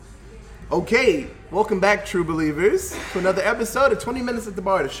Okay, welcome back, true believers, to another episode of 20 Minutes at the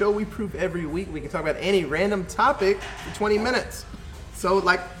Bar, the show we prove every week we can talk about any random topic for 20 minutes. So,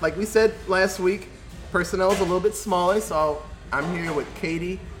 like we said last week, personnel is a little bit smaller, so I'm here with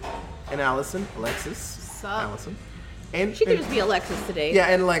Katie and Alexis. What's up? Allison. And, She could just be Alexis today. Yeah,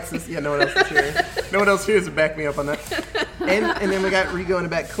 and Alexis. Yeah, no one else is here. No one else here is to back me up on that. And then we got Rigo in the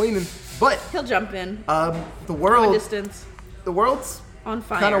back cleaning. But He'll jump in. the From a world, distance. the world's On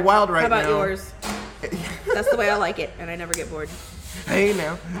fire. kind of wild right now. How about yours? That's the way I like it, and I never get bored. Hey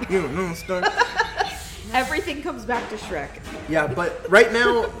now, you know, start. Everything comes back to Shrek. Yeah, but right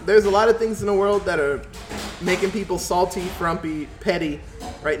now, there's a lot of things in the world that are making people salty, frumpy, petty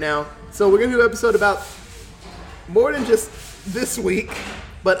right now. So we're going to do an episode about more than just this week,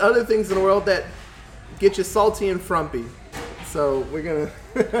 but other things in the world that get you salty and frumpy. So we're going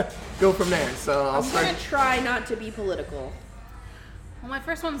to go from there. So I'll I'm start. going to try not to be political. Well, my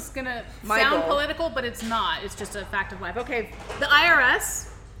first one's gonna My sound goal. political, but it's not. It's just a fact of life. Okay, the IRS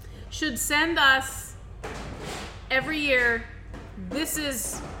should send us every year, this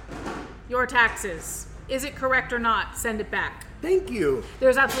is your taxes. Is it correct or not? Send it back. Thank you.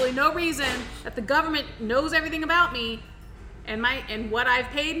 There's absolutely no reason that the government knows everything about me and what I've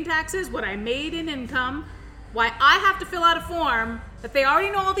paid in taxes, what I made in income, why I have to fill out a form that they already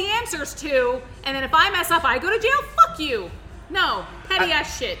know all the answers to, and then if I mess up, I go to jail? Fuck you. No, petty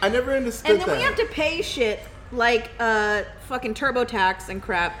ass shit. I never understood And then that. we have to pay shit like fucking TurboTax and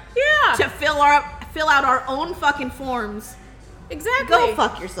crap. Yeah. To fill out our own fucking forms. Exactly. Go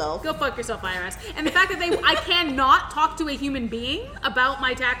fuck yourself. Go fuck yourself, IRS. And the fact that I cannot talk to a human being about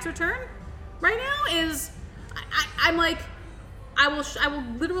my tax return right now is, I'm like, I will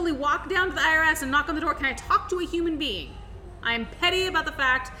literally walk down to the IRS and knock on the door. Can I talk to a human being? I am petty about the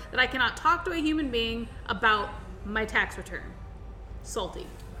fact that I cannot talk to a human being about my tax return. Salty.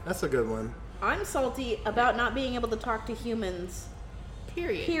 That's a good one. I'm salty about not being able to talk to humans.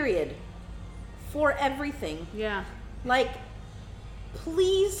 Period. Period. For everything. Yeah. Like,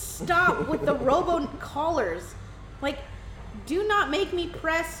 please stop with the robocallers. Like, do not make me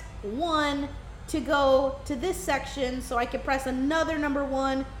press 1 to go to this section so I can press another number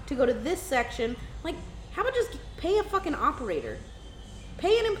 1 to go to this section. Like, how about just pay a fucking operator?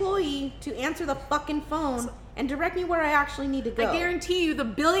 Pay an employee to answer the fucking phone and direct me where I actually need to go. I guarantee you the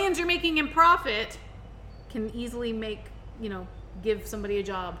billions you're making in profit can easily give somebody a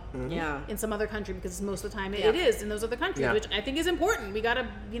job. Yeah. In some other country, because most of the time Yeah. it is in those other countries, Yeah. which I think is important. We gotta,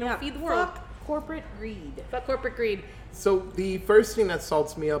 feed the world. Fuck corporate greed. Fuck corporate greed. So the first thing that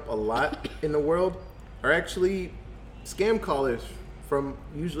salts me up a lot in the world are actually scam callers from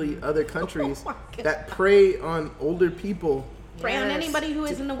usually other countries Oh my God. that prey on older people. Prey on Yes. anybody who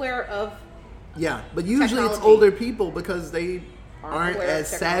isn't aware of. Yeah, but usually it's Technology. older people because they aren't aware of as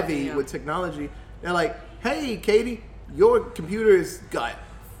technology, savvy yeah. with technology. They're like, hey, Katie, your computer's got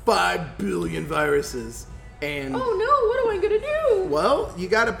 5 billion viruses. And, Oh no, what am I gonna do? well, you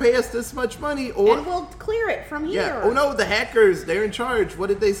got to pay us this much money or... And we'll clear it from here. Yeah. Oh no, the hackers, they're in charge. What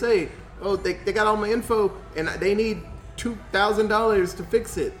did they say? Oh, they got all my info and they need $2,000 to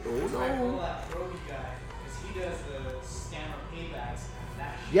fix it. Oh I follow no. that Brody guy because he does the scammer paybacks. And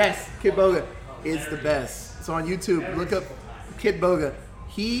that shit Yes, is Kid fucking Boga is the hilarious. best. So on YouTube, look up Kid Boga.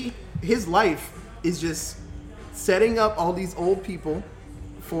 His life is just setting up all these old people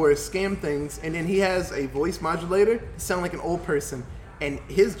for scam things, and then he has a voice modulator to sound like an old person. And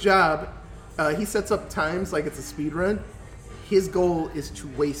his job, he sets up times like it's a speed run. His goal is to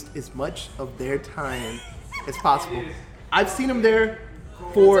waste as much of their time as possible. I've seen him there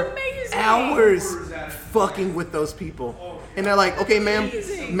for amazing. hours fucking with those people. And they're like, okay,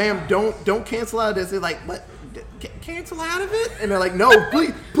 ma'am, don't cancel out of this. They're like, what? Cancel out of it? And they're like, no,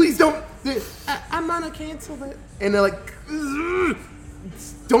 please don't. I'm gonna cancel it. And they're like, "Ugh,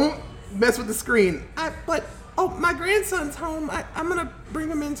 don't mess with the screen. But my grandson's home. I'm gonna bring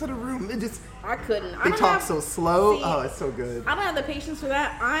him into the room. It just, I couldn't. I they don't talk have- so slow. See, Oh, it's so good. I don't have the patience for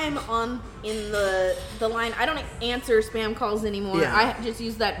that. I'm in the line. I don't answer spam calls anymore. Yeah. I just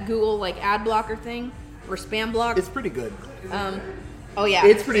use that Google like ad blocker thing or spam block. It's pretty good. Oh yeah,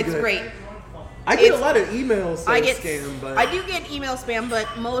 it's pretty good. It's great. I get a It's- lot of emails I that get scam, but I do get email spam, but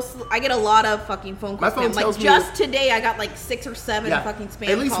I get a lot of fucking phone calls. My phone spam. tells Like me just today, I got like 6 or 7 fucking spam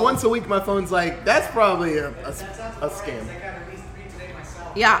At least calls. once a week, my phone's like, that's probably a That's scam. I got at least 3 today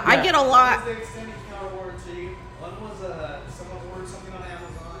myself. Yeah, I Yeah. get a One lot. was the extended counter warranty. One was someone ordered something on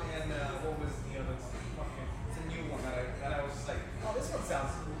Amazon, and what was the other? Fucking, it's a new one that I was just like, oh, this one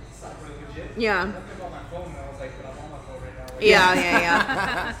sounds pretty legit. Yeah. I looked up on my phone and I was like, but I'm on my phone right now. Like,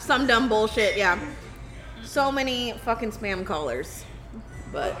 Yeah. Some dumb bullshit. Yeah. So many fucking spam callers.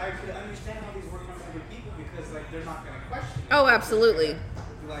 But I could understand how these work on other people because like they're not gonna question it. oh, absolutely.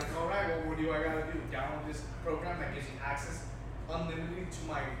 They're like, all right, well, what do I gotta do? Download this program that gives you access unlimited to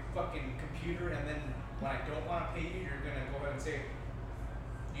my fucking computer, and then when I don't want to pay you, you're gonna go ahead and say,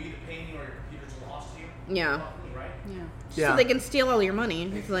 you either pay me or your computer's lost to you. Yeah. Fuck me, right? Yeah, Yeah. So they can steal all your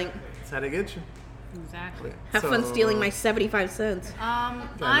money. It's like, That's how they get you. exactly. have fun stealing my 75 cents. I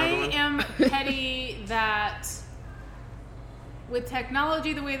another one? am petty that with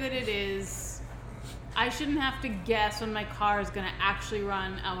technology the way that it is, I shouldn't have to guess when my car is going to actually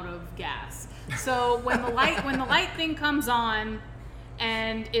run out of gas. So when the light thing comes on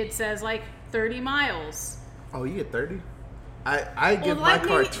and it says like 30 miles. Oh, you get 30? I give my like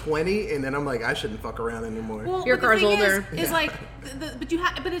car maybe- 20, and then I'm like, I shouldn't fuck around anymore. Well, Your but the car's thing older. Is like,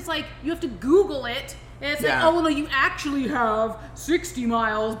 but it's like you have to Google it. And it's Yeah. like, oh well, no, you actually have 60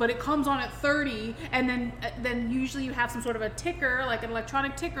 miles, but it comes on at 30, and then usually you have some sort of a ticker, like an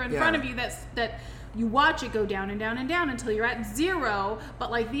electronic ticker in front of you that you watch it go down and down and down until you're at 0.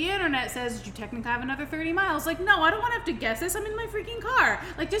 But like the internet says, you technically have another 30 miles. Like, no, I don't want to have to guess this. I'm in my freaking car.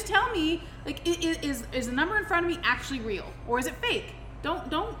 Like, just tell me, like, is the number in front of me actually real or is it fake?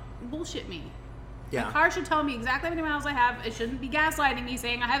 Don't bullshit me. Yeah. My car should tell me exactly how many miles I have. It shouldn't be gaslighting me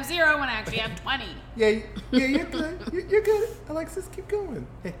saying I have 0 when I actually have 20. Yeah, you're good. You're good. Alexis, keep going.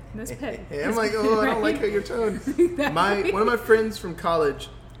 Miss Petty. Hey, I'm like, oh, I don't like how your tone. One of my friends from college,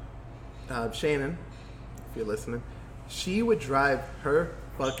 Shannon, if you're listening, she would drive her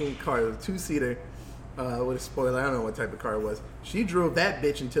fucking car. It was a 2-seater with a spoiler. I don't know what type of car it was. She drove that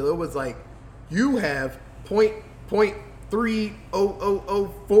bitch until it was like, you have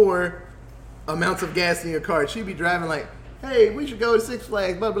 0.3004 amounts of gas in your car. She'd be driving like, hey, we should go to Six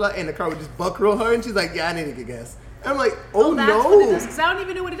Flags, blah, blah, blah. And the car would just buck real hard. And she's like, yeah, I need to get gas. And I'm like, oh, That's no. what it does, 'cause I don't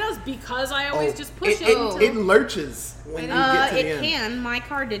even know what it does because I always just push it. It lurches when you get to the It end. can. My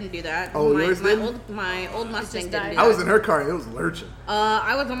car didn't do that. Oh, my, yours my didn't? old my old Mustang just didn't died. do I was that. in her car and it was lurching.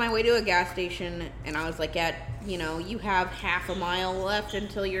 I was on my way to a gas station and I was like, you have half a mile left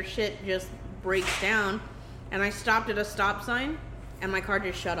until your shit just breaks down. And I stopped at a stop sign and my car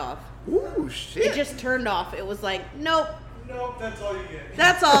just shut off. Ooh, shit. It just turned off. It was like, nope, Nope, that's all you get.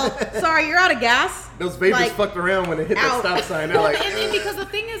 that's all. Sorry, you're out of gas. Those vapors Like, fucked around when they hit out. that stop sign. They're like, and because the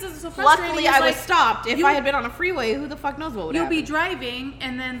thing is, it's so frustrating. Luckily, is I like, was stopped. If you- I had been on a freeway, who the fuck knows what would You'll happen? be driving,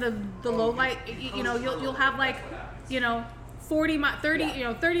 and then the low light, you'll have like, 30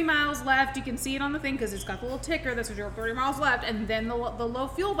 miles left. You can see it on the thing because it's got the little ticker that says you're 30 miles left, and then the low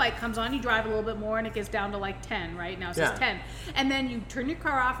fuel light comes on. You drive a little bit more, and it gets down to like 10. Right now it says Yeah. 10, and then you turn your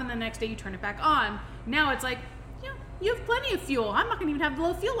car off, and the next day you turn it back on. Now it's like, you have plenty of fuel. I'm not gonna even have the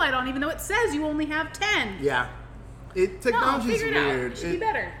low fuel light on, even though it says you only have 10. yeah. Technology's figure it weird. out. It should be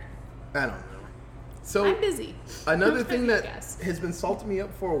better. I don't know. So I'm busy. another I'm thing busy, that guys. has been salting me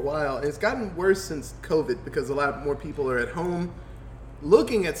up for a while, and it's gotten worse since COVID because a lot more people are at home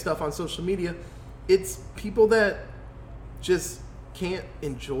looking at stuff on social media. It's people that just can't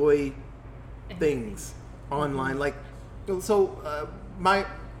enjoy things online. Like, so my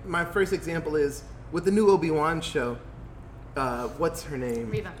first example is with the new Obi-Wan show. What's her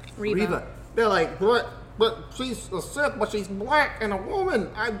name? Reva. They're like, what? But she's a Sith, but she's black and a woman.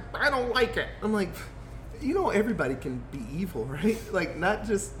 I don't like it. I'm like, everybody can be evil, right? Like, not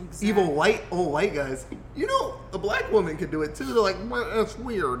just evil old white guys. A black woman could do it too. They're like, well, that's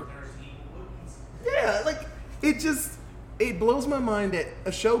weird. Yeah, like, it blows my mind that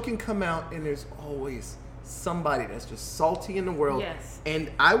a show can come out and there's always somebody that's just salty in the world. Yes.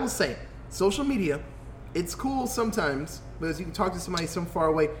 And I will say, social media, it's cool sometimes because you can talk to somebody some far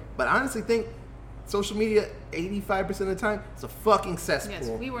away, but I honestly think social media, 85% of the time, it's a fucking cesspool.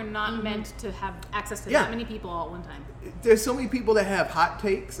 Yes, we were not meant to have access to Yeah. that many people all at one time. There's so many people that have hot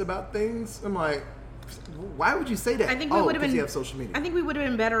takes about things. I'm like, why would you say that? I think we would have 'cause been. you have social media. I think we would have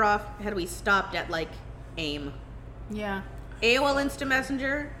been better off had we stopped at like AIM, Yeah, AOL Instant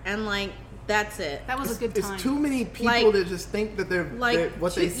Messenger, and like that's it. that was a good time. It's too many people Like- that just think that like,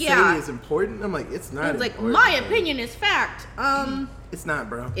 what they say yeah. is important. I'm like, it's not. It's like important, my man. opinion is fact. It's not,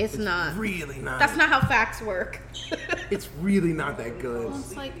 bro. It's not. Really not. That's not how facts work. It's really not that good. Well,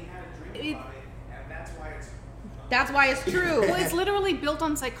 it's like, And that's why it's That's why it's true. well, it's literally built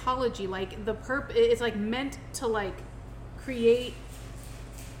on psychology. Like it's like meant to like create,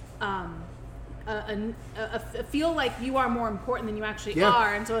 feel like you are more important than you actually Yeah.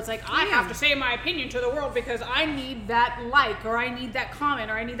 are, and so it's like I have to say my opinion to the world because I need that like, or I need that comment,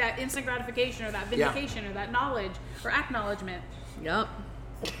 or I need that instant gratification, or that vindication, or that knowledge, or acknowledgement. Yep.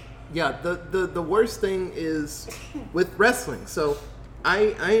 Yeah, the worst thing is with wrestling. So I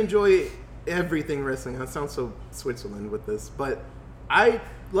enjoy everything wrestling. I sound so Switzerland with this, but I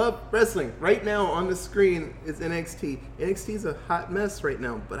love wrestling. Right now on the screen is NXT. NXT is a hot mess right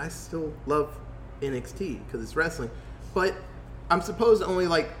now, but I still love NXT because it's wrestling. But I'm supposed to only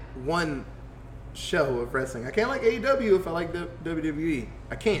like one show of wrestling. I can't like AEW if I like WWE.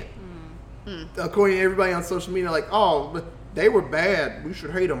 I can't. According to everybody on social media, like, oh, but they were bad. We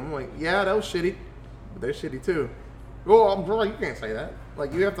should hate them. I'm like, yeah, that was shitty. But they're shitty too. Oh, bro, you can't say that.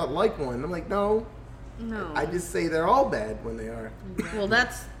 Like, you have to like one. I'm like, no. I just say they're all bad when they are. Well,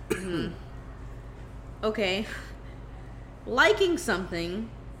 that's... Okay. Liking something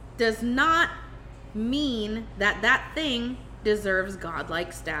does not mean that that thing deserves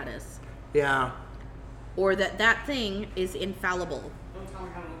godlike status. Yeah. Or that that thing is infallible. Don't tell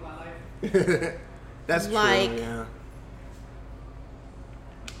me how to live my life. That's Like- true, yeah.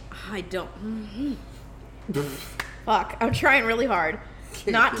 I don't... Fuck. I'm trying really hard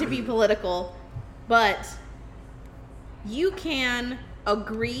not to be political, but you can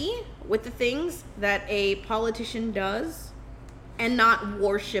agree with the things that a politician does and not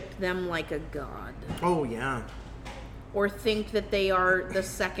worship them like a god. Oh, yeah. Or think that they are the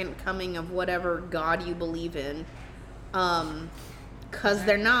second coming of whatever god you believe in. Because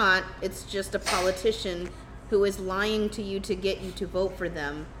they're not. It's just a politician who is lying to you to get you to vote for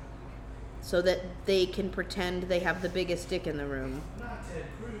them so that they can pretend they have the biggest dick in the room. Not Ted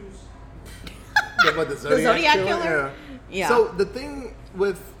Cruz. Yeah, but the Zodiac Killer? Yeah. So the thing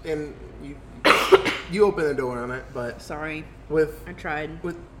with, and you open the door on it, but Sorry, with I tried.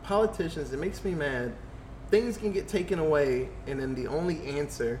 with politicians, it makes me mad. Things can get taken away, and then the only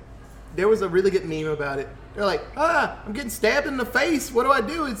answer. There was a really good meme about it. They're like, I'm getting stabbed in the face. What do I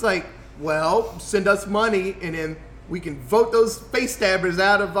do? It's like, well, send us money, and then we can vote those face stabbers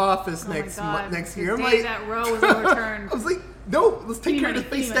out of office next year. I'm The like, day that Roe was overturned. I was like, no, let's take Give me care of the money,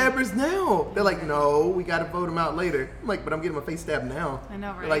 face give me money. stabbers now. They're like, no, we got to vote them out later. I'm like, but I'm getting my face stabbed now. I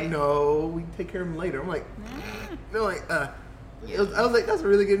know, They're like, right? no, we can take care of them later. I'm like, they're like, I was like, that's a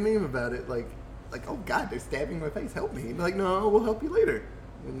really good meme about it. Like, oh God, they're stabbing my face. Help me. They're like, no, we'll help you later.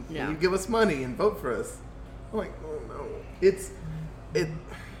 When you give us money and vote for us. I'm like, oh no,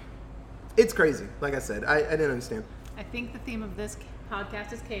 it's crazy. Like I said, I didn't understand. I think the theme of this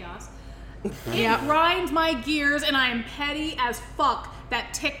podcast is chaos. Yeah. It grinds my gears, and I am petty as fuck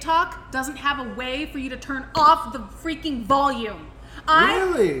that TikTok doesn't have a way for you to turn off the freaking volume.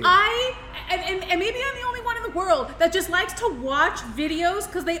 Really? And maybe I'm the only one in the world that just likes to watch videos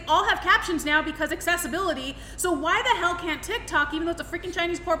because they all have captions now because accessibility. So why the hell can't TikTok, even though it's a freaking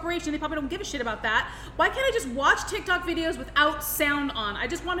Chinese corporation, they probably don't give a shit about that, why can't I just watch TikTok videos without sound on? I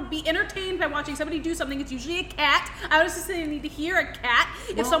just want to be entertained by watching somebody do something. It's usually a cat. I don't necessarily need to hear a cat.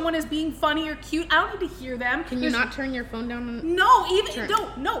 If someone is being funny or cute, I don't need to hear them. Can you not turn your phone down?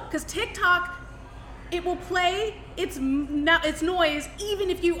 No, because TikTok, it will play its noise even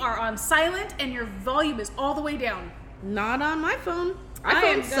if you are on silent and your volume is all the way down. Not on my phone. I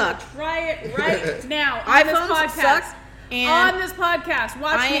am iPhones gonna suck. try it right now on this iPhones podcast. suck, and on this podcast,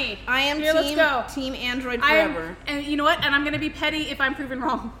 watch me. I am Here, let's go. team Android I am, forever. and you know what? And I'm gonna be petty if I'm proven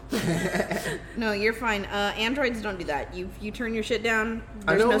wrong. No, you're fine. Androids don't do that. You turn your shit down.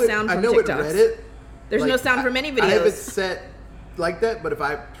 I There's know no sound I from know TikToks. with Reddit. There's no sound from any videos. I have it set like that, but if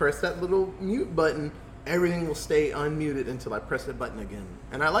I press that little mute button, everything will stay unmuted until I press the button again.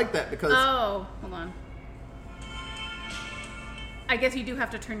 And I like that because Oh, hold on. I guess you do have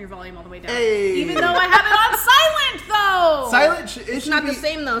to turn your volume all the way down. Hey. Even though I have it on silent, though. silent It's not the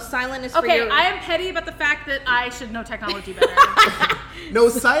same though. Silent is for Okay, your... I am petty about the fact that I should know technology better. No,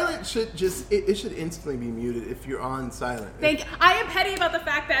 silent should just it should instantly be muted if you're on silent. I am petty about the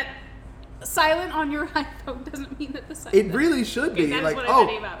fact that silent on your iPhone doesn't mean that the silent. It really should Okay, be that's like what I'm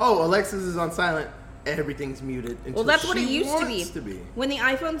petty about. Alexis is on silent. Everything's muted. Until Well, that's what it she used to wants be. to be. When the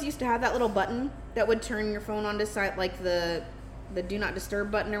iPhones used to have that little button that would turn your phone on to silent, like the do not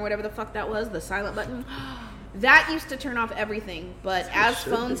disturb button or whatever the fuck that was, the silent button. That used to turn off everything. But as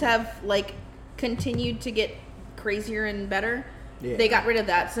should phones be. have like continued to get crazier and better, Yeah. they got rid of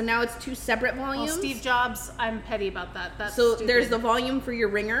that. So now it's two separate Well, volumes. Steve Jobs, I'm petty about that. That's So stupid. there's the volume for your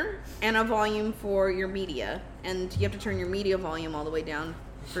ringer and a volume for your media, and you have to turn your media volume all the way down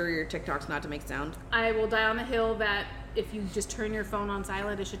for your TikToks not to make sound. I will die on the hill that if you just turn your phone on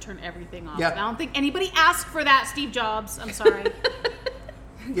silent, it should turn everything off. Yeah. I don't think anybody asked for that, Steve Jobs. I'm sorry.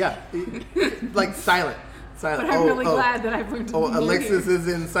 Yeah, like silent. But I'm really glad that I've learned to Oh, be Alexis here. is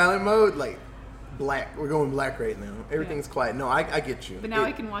in silent mode. Like black. We're going black right now. Everything's quiet. No, I get you. But now It-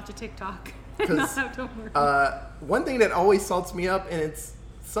 I can watch a TikTok and not 'cause, have to worry. One thing that always salts me up, and it's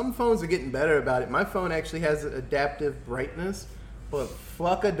some phones are getting better about it. My phone actually has adaptive brightness, but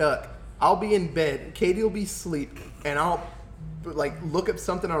fuck a duck. I'll be in bed, Katie will be asleep, and I'll like look up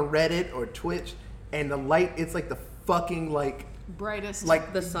something on Reddit or Twitch, and the light, it's like the fucking like Brightest.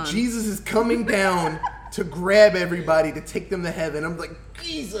 like The sun. Jesus is coming down to grab everybody to take them to heaven. I'm like,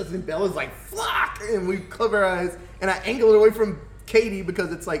 Jesus, and Bella's like, fuck, and we cover our eyes, and I angle it away from Katie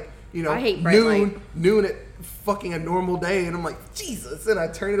because it's like, you know, I hate bright light. noon at fucking a normal day, and I'm like, Jesus, and I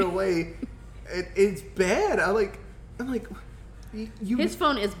turn it away. It's bad. I'm like, you. His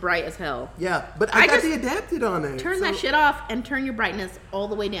phone is bright as hell. Yeah, but I got just the adapted on it. Turn so that shit off and turn your brightness all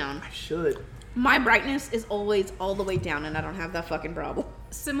the way down. I should. My brightness is always all the way down, and I don't have that fucking problem.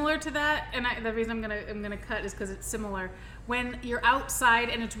 Similar to that, and the reason I'm gonna cut is because it's similar. When you're outside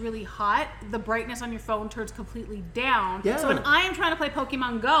and it's really hot, the brightness on your phone turns completely down. Yeah. So when I am trying to play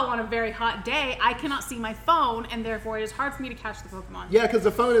Pokemon Go on a very hot day, I cannot see my phone, and therefore it is hard for me to catch the Pokemon. Yeah, because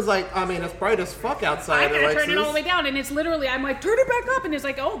the phone is like, I mean, it's bright as fuck outside. I gotta turn it Alexis. all the way down, and it's literally, I'm like, turn it back up, and it's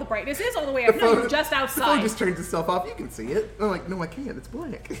like, oh, the brightness is all the way The up. No, phone, you're just the phone outside. just turns itself off. You can see it. I'm like, no, I can't. It's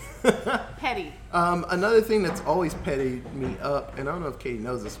black. Petty. Another thing that's always petty me up, and I don't know if Katie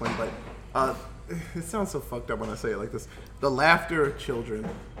knows this one, but it sounds so fucked up when I say it like this. The laughter of children.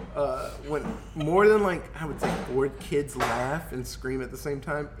 When more than like, I would say 4 kids laugh and scream at the same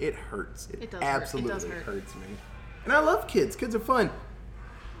time, it hurts. It does hurt. It absolutely does hurt. hurts me. And I love kids. Kids are fun.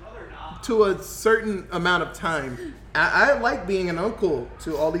 To a certain amount of time. I like being an uncle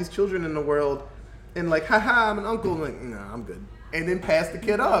to all these children in the world. And like, haha, I'm an uncle. I'm like, no, I'm good. And then pass the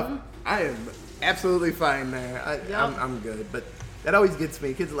kid off. I am absolutely fine there. I'm good. But that always gets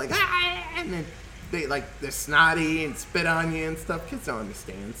me. Kids are like, ah, and then they're snotty and spit on you and stuff. Kids don't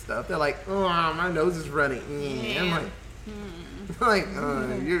understand stuff. They're like, oh, my nose is running. Yeah. I'm like,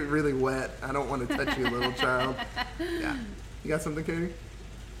 you're really wet. I don't want to touch you, little child. Yeah. You got something, Katie?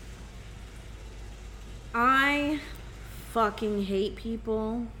 I fucking hate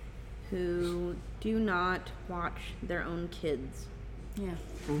people who do not watch their own kids. Yeah.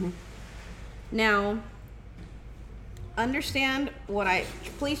 Now,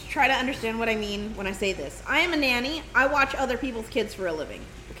 please try to understand what I mean when I say this. I am a nanny. I watch other people's kids for a living,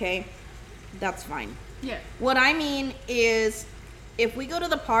 okay? That's fine. Yeah. What I mean is, if we go to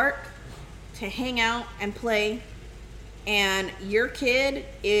the park to hang out and play, and your kid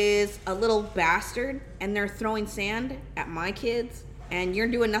is a little bastard and they're throwing sand at my kids and you're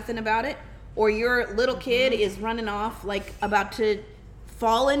doing nothing about it, or your little kid is running off like about to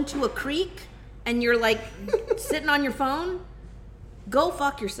fall into a creek and you're like sitting on your phone, go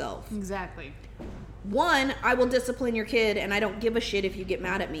fuck yourself. Exactly. 1, I will discipline your kid, and I don't give a shit if you get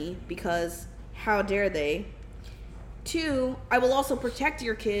mad at me, because how dare they. 2, I will also protect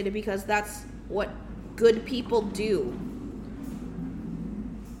your kid, because that's what good people do.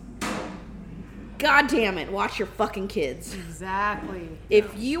 God damn it, watch your fucking kids. Exactly.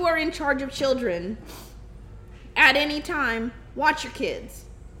 If you are in charge of children at any time, watch your kids.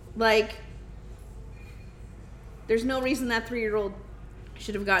 Like, there's no reason that 3-year-old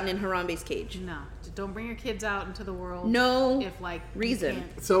should have gotten in Harambe's cage. No, don't bring your kids out into the world. No if like reason. you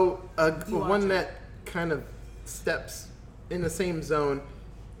can't. So, You watch one it. that kind of steps in the same zone,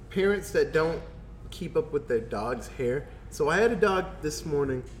 parents that don't keep up with their dog's hair. So I had a dog this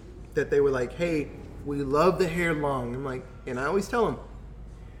morning that they were like, hey, we love the hair long. I'm like, and I always tell them,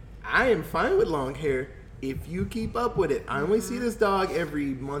 I am fine with long hair if you keep up with it. I only see this dog every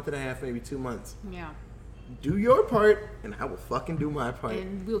month and a half, maybe 2 months. Yeah. Do your part, and I will fucking do my part.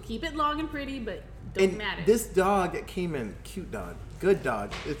 And we'll keep it long and pretty, but don't matter. This dog that came in, cute dog, good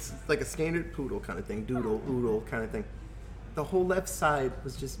dog. It's like a standard poodle kind of thing, doodle, oodle kind of thing. The whole left side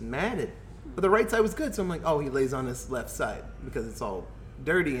was just matted, but the right side was good. So I'm like, oh, he lays on his left side because it's all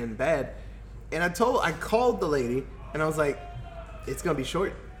dirty and bad. And I called the lady, and I was like, it's gonna be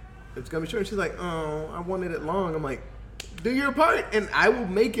short. It's gonna be short. And she's like, oh, I wanted it long. I'm like, do your part, and I will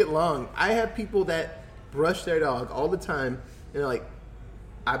make it long. I have people that brush their dog all the time, and they're like,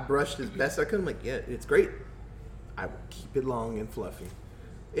 I brushed as best I could. I'm like, yeah, it's great. I will keep it long and fluffy.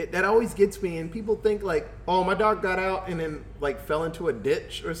 That always gets me, and people think like, oh, my dog got out and then like fell into a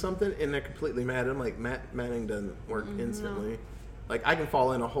ditch or something, and they're completely mad. I'm like, matting doesn't work instantly. Like, I can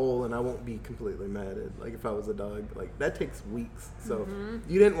fall in a hole and I won't be completely matted. Like, if I was a dog, like, that takes weeks. So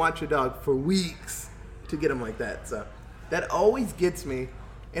you didn't watch your dog for weeks to get him like that. So that always gets me.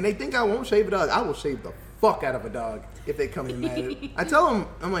 And they think I won't shave a dog. I will shave the fuck out of a dog if they come in matted. I tell them,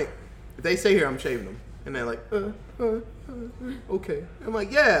 I'm like, if they stay here, I'm shaving them. And they're like, okay. I'm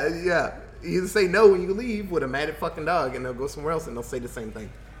like, yeah. You either say no when you leave with a matted fucking dog, and they'll go somewhere else and they'll say the same thing.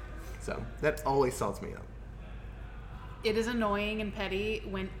 So that always salts me up. It is annoying and petty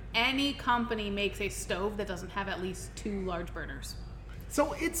when any company makes a stove that doesn't have at least 2 large burners.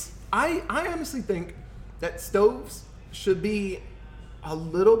 So I honestly think that stoves should be a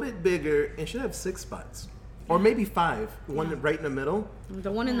little bit bigger and should have 6 spots. Or maybe 5. One right in the middle.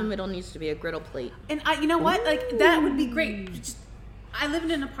 The one in the middle needs to be a griddle plate. And you know what? Like, that would be great. I live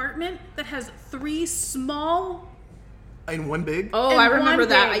in an apartment that has 3 small. And 1 big? Oh, And I remember one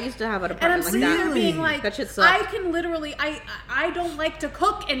that. big. I used to have an And I'm apartment like sitting there that. being like, That shit sucked. I can literally, I don't like to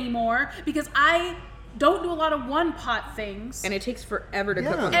cook anymore because I don't do a lot of one pot things. And it takes forever to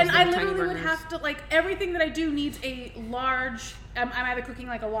cook Yeah. on And those I little tiny literally would burners. have to, like, everything that I do needs a large, I'm either cooking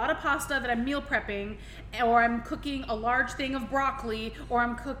like a lot of pasta that I'm meal prepping, or I'm cooking a large thing of broccoli, or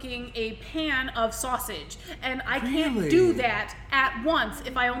I'm cooking a pan of sausage. And I can't Really? do that at once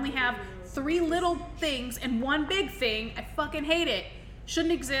if I only have 3 little things and 1 big thing. I fucking hate it.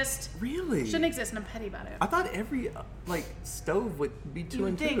 Shouldn't exist. Really? Shouldn't exist, and I'm petty about it. I thought every stove would be 2 You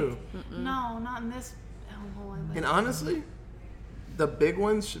and think? 2. No, not in this hellhole I live. And honestly, the big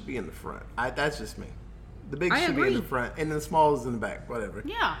ones should be in the front. That's just me. The big I should be in the agree. front, and the small is in the back. Whatever.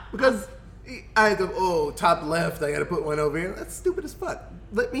 Yeah. Because I go, top left, I got to put one over here. That's stupid as fuck.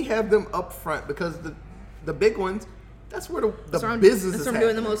 Let me have them up front because the big ones, that's where the That's where I'm- business that's is where I'm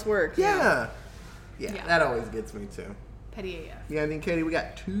doing the happening. most work. Yeah. Yeah. That always gets me too. Petty AF. Yeah, I think Katie, we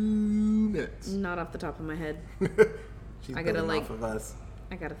got 2 minutes. Not off the top of my head. She's I gotta, building like- off of us.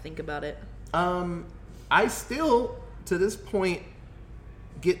 I gotta think about it. I still, to this point,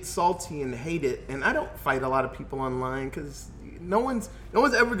 get salty and hate it, and I don't fight a lot of people online because no one's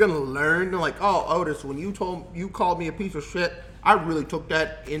ever gonna learn. They're like, oh, Otis, when you called me a piece of shit, I really took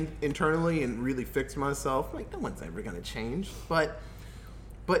that internally and really fixed myself. Like, no one's ever gonna change, but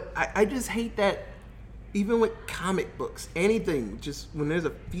I just hate that. Even with comic books, anything, just when there's a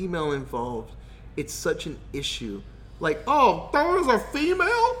female involved, it's such an issue. Like, oh, there's a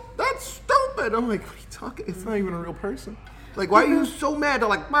female? That's stupid. I'm like, what are you talking? It's not even a real person. Like, why are you so mad? They're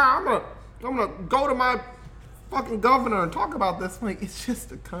like, man, I'm gonna go to my fucking governor and talk about this. I'm like, it's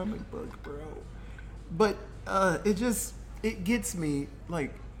just a comic book, bro. But it gets me,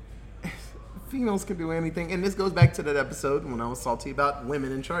 like, females can do anything. And this goes back to that episode when I was salty about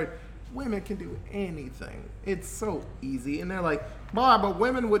women in charge. Women can do anything. It's so easy. And they're like, boy, but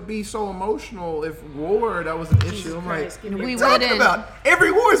women would be so emotional if war, that was an issue. I'm Christ, like, give me what are a you break. talking We about?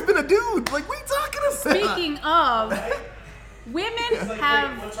 Every war's been a dude. Like, what are you talking about? Speaking of, women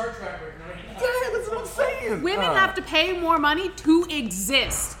have What's our track record right now? Yeah, that's what I'm saying. women have to pay more money to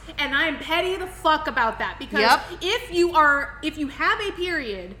exist, and I'm petty the fuck about that because Yep. if you have a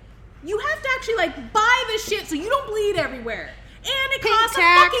period, you have to actually like buy the shit so you don't bleed everywhere. And it Pink costs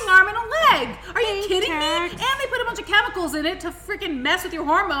tax. a fucking arm and a leg. Are you Pink kidding tax. me? And they put a bunch of chemicals in it to freaking mess with your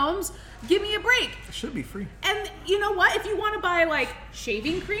hormones. Give me a break. It should be free. And you know what? If you want to buy like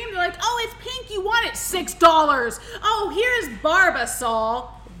shaving cream, they're like, oh, it's pink. You want it? $6. Oh, here's Barbasol,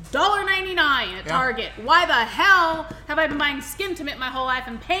 $1.99 at Target. Why the hell have I been buying Skin Tint my whole life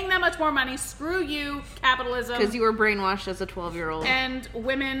and paying that much more money? Screw you, capitalism. Because you were brainwashed as a 12-year-old. And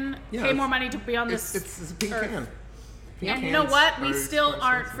women Yeah, pay more it's- money to be on this. It's a pink earth. can. Pink And you know cans what? We are still expensive.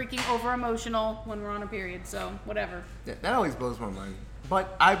 aren't freaking over emotional when we're on a period. So whatever. Yeah, that always blows my mind.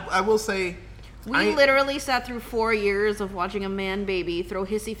 But I will say, We literally sat through 4 years of watching a man baby throw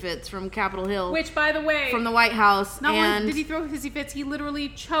hissy fits from Capitol Hill, Which, by the way, from the White House, not and only did he throw hissy fits, he literally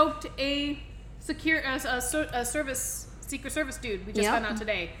choked a Secret Service dude. We just Yep. found out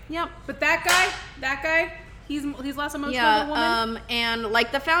today. Yep. But that guy, he's less emotional than a woman. Yeah, and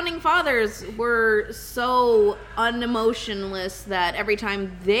like the founding fathers were so unemotionless that every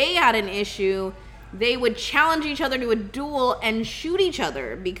time they had an issue, they would challenge each other to a duel and shoot each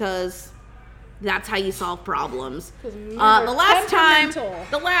other because that's how you solve problems. 'Cause men The are temperamental.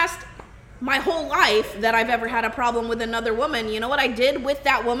 my whole life that I've ever had a problem with another woman, you know what I did with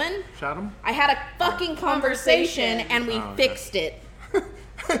that woman? shot him. I had a fucking conversation Conversation. and we Oh, okay. fixed it.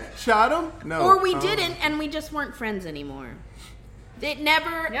 Shot him? No. Or we Oh. didn't, and we just weren't friends anymore. It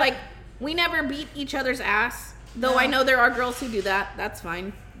never, Yep. like, we never beat each other's ass. Though I know there are girls who do that. That's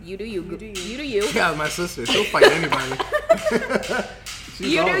fine. You do you. You do you. Yeah, my sister. She'll fight anybody.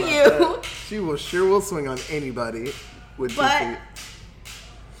 She's You all do about you. that. She will swing on anybody with 2 But-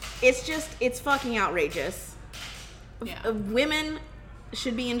 feet. It's fucking outrageous. Yeah. Women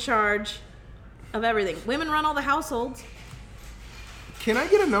should be in charge of everything. Women run all the households. Can I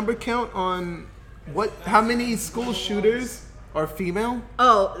get a number count on how many school shooters are female?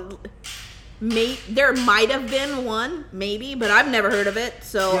 Oh, there might have been one, maybe, but I've never heard of it.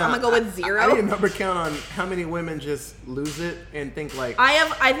 So Yeah, I'm gonna go with I need a zero. number count on how many women just lose it and think like,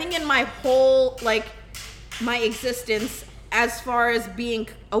 I think in my whole, like, my existence, as far as being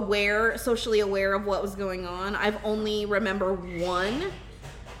socially aware of what was going on, I've only remember one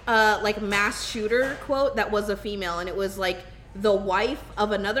like mass shooter quote that was a female, and it was like the wife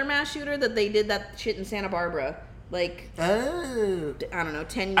of another mass shooter that they did that shit in Santa Barbara. Like, Oh. I don't know,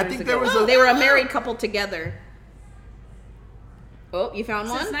 10 years I think ago. there was They were a married couple together. Oh, you found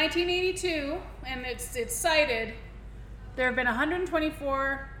Since one? 1982, and it's cited, there have been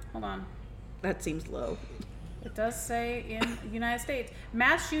 124. Hold on. That seems low. It does say in the United States,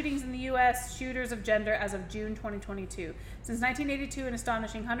 mass shootings in the U.S. shooters of gender as of June 2022. Since 1982, an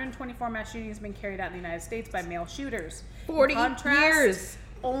astonishing 124 mass shootings have been carried out in the United States by male shooters. 40 In contrast, years.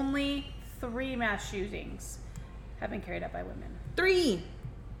 only 3 mass shootings have been carried out by women. 3.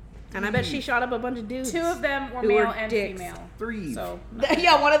 And I bet she shot up a bunch of dudes. 2 of them were Who male were and dicks. female. 3. So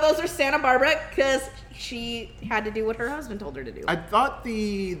Yeah, one of those are Santa Barbara because she had to do what her husband told her to do. I thought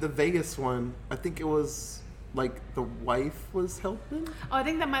the Vegas one, I think it was like the wife was helping. oh, I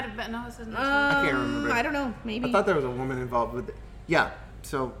think that might have been. No, this isn't. I can't remember. I don't know. Maybe. I thought there was a woman involved with it. Yeah.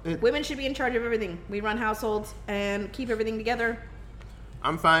 So Women should be in charge of everything. We run households and keep everything together.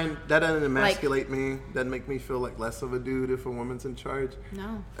 I'm fine. That doesn't emasculate me. Doesn't make me feel like less of a dude if a woman's in charge.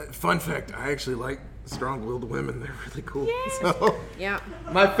 No. Fun fact: I actually like strong-willed women. They're really cool. So Yeah.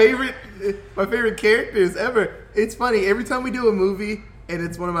 my favorite characters ever. It's funny every time we do a movie and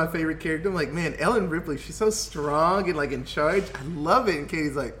it's one of my favorite characters. I'm like, man, Ellen Ripley. She's so strong and like in charge. I love it. And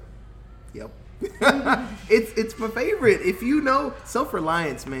Katie's like, yep. it's my favorite. If you know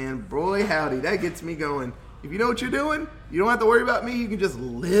self-reliance, man, boy howdy, that gets me going. If you know what you're doing, you don't have to worry about me. You can just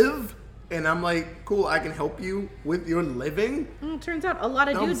live. And I'm like, cool, I can help you with your living. Turns out a lot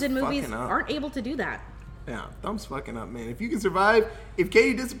of dudes in Thumbs movies fucking up. aren't able to do that. Yeah, thumbs fucking up, man. If you can survive, if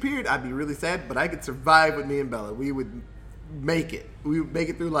Katie disappeared, I'd be really sad, but I could survive with me and Bella. We would make it. We would make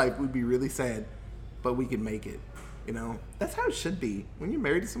it through life. We'd be really sad, but we could make it. You know? That's how it should be. When you're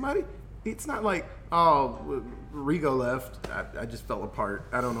married to somebody, it's not like, oh, Rigo left. I just fell apart.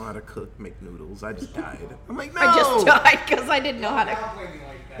 I don't know how to cook, make noodles. I just died. I'm like, no. I just died because I didn't know how to. Don't blame me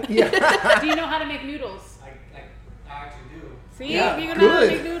like that. Do you know how to make noodles? I actually do. See, Yeah, you know how to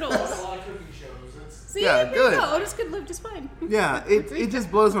good. make noodles. A lot of cooking shows. It's See, Yeah, there good. you go. Otis could live just fine. Yeah, it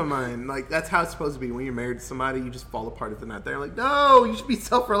just blows my mind. Like, that's how it's supposed to be. When you're married to somebody, you just fall apart if they're not there. Like, no, you should be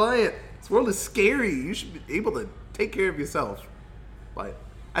self-reliant. This world is scary. You should be able to take care of yourself. But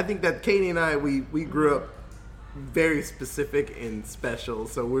I think that Katie and I, we grew up very specific and special.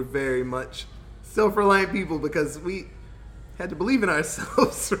 So we're very much self-reliant people because we had to believe in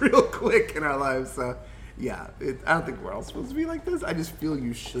ourselves real quick in our lives. So, yeah, I don't think we're all supposed to be like this. I just feel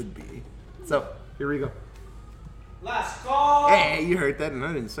you should be. So, here we go. last call. Hey, you heard that, and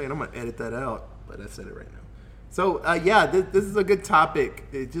I didn't say it. I'm gonna edit that out, but I said it right now. So yeah, this is a good topic.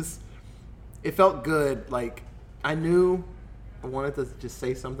 It felt good. Like I knew I wanted to just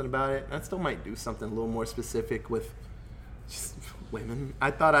say something about it. I still might do something a little more specific with just women.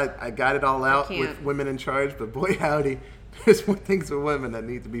 I thought I got it all out with can't. women in charge, but boy howdy, there's more things with women that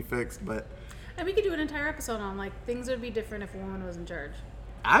need to be fixed. But And we could do an entire episode on like things would be different if a woman was in charge.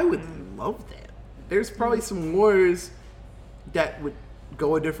 I would love that. There's probably some wars that would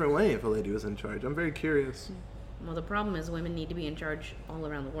go a different way if a lady was in charge. I'm very curious. Well, the problem is women need to be in charge all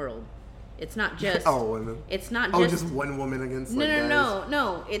around the world. It's not just. Oh, women. It's not Oh, just. just one woman against No, like, no, guys.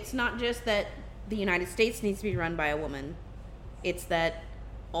 no. It's not just that the United States needs to be run by a woman. It's that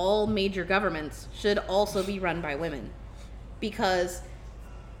all major governments should also be run by women. Because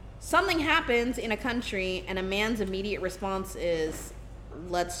something happens in a country and a man's immediate response is,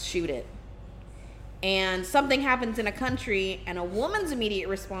 let's shoot it. And something happens in a country and a woman's immediate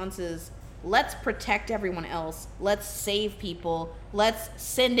response is, let's protect everyone else. Let's save people. Let's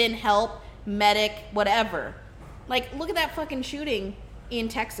send in help, medic, whatever. Like, look at that fucking shooting in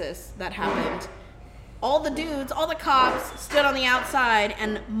Texas that happened. All the dudes, all the cops stood on the outside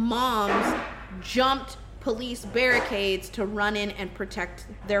and moms jumped police barricades to run in and protect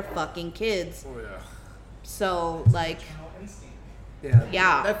their fucking kids. Oh, yeah. So, like,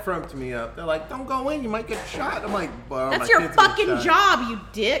 Yeah. That frumped me up. They're like, don't go in, you might get shot. I'm like, well, that's my your kids get fucking shot. job, you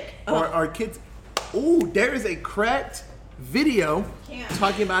dick. Or Ugh. our kids. Ooh, there is a cracked video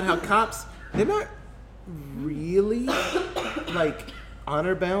talking about how cops, they're not really like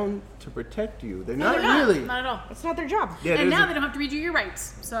honor bound to protect you. They're not They're not. really. Not at all. It's not their job. Yeah, And there's now a- they don't have to read you your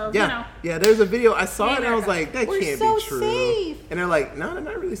rights. So, Yeah, you know. yeah. There's a video I saw Hey, it and I was America. like, that We're can't so be true. safe. And they're like, no, they're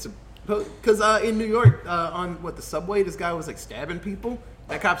not really supposed. Because in New York, on the subway, this guy was like stabbing people.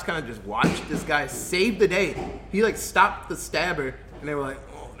 That cops kind of just watched this guy save the day. He like stopped the stabber, and they were like,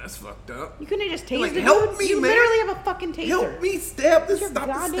 oh, that's fucked up. You couldn't have just tased Like, the help dude? me, You man. literally have a fucking taser. Help me stab this, It's your stop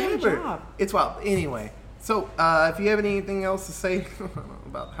the goddamn stabber. job. It's wild. Anyway, So, if you have anything else to say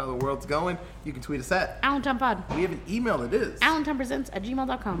about how the world's going, you can tweet us at. Allentown Pod. We have an email, it is.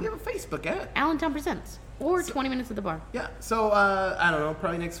 AllentownPresents@gmail.com. We have a Facebook at. Allentown Presents. Or 20 Minutes at the Bar. Yeah, so, I don't know,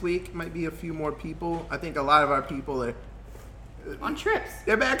 probably next week might be a few more people. I think a lot of our people are, On trips.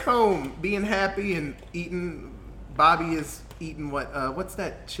 they're back home being happy and eating. Bobby is eating what's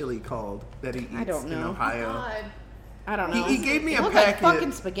that chili called that he eats don't in know. Ohio? I don't know. He gave me It a looked packet. like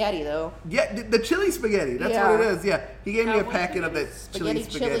fucking spaghetti, though. Yeah, the chili spaghetti. That's Yeah. what it is. Yeah, he gave me a Cowboy packet of that chili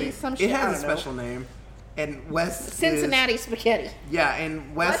Spaghetti, some shit, It I has a don't know. special name. And Wes Cincinnati spaghetti. Yeah,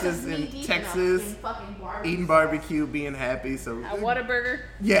 and Wes is in Texas eating barbecue, being happy. So A Whataburger.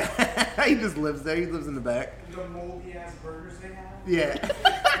 yeah, he just lives there. He lives in the back. The moldy ass burgers they have. Yeah,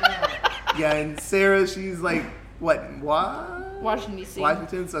 yeah. And Sarah, she's like what? Washington, D.C.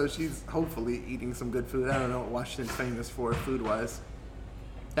 Washington. So she's hopefully eating some good food. I don't know what Washington's famous for food wise.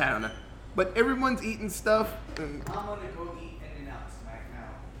 I don't know, but everyone's eating stuff. And I'm gonna go eat In-N-Out right now.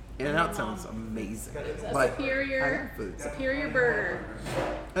 In-N-Out sounds amazing. But I Superior love food. Superior burger.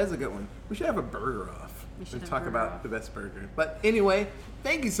 That's a good one. We should have a burger off should and have talk a burger about off. the best burger. But anyway,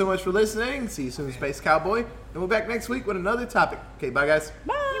 thank you so much for listening. See you soon, Space Cowboy. And we're back next week with another topic. Okay, bye, guys.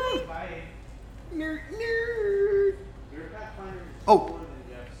 Bye. Bye. Nerd. Your Pathfinder is Oh. cooler than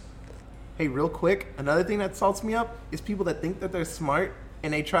Jeff's. Hey, real quick, another thing that salts me up is people that think that they're smart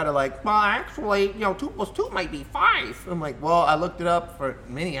and they try to like, well, actually, 2 + 2 might be 5. I'm like, well, I looked it up for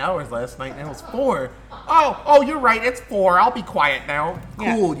many hours last night and it was 4. Oh, you're right, it's 4. I'll be quiet now.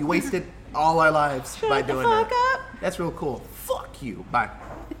 Yeah. Cool, you wasted all our lives by Shut the doing fuck that. up. That's real cool. Fuck you. Bye.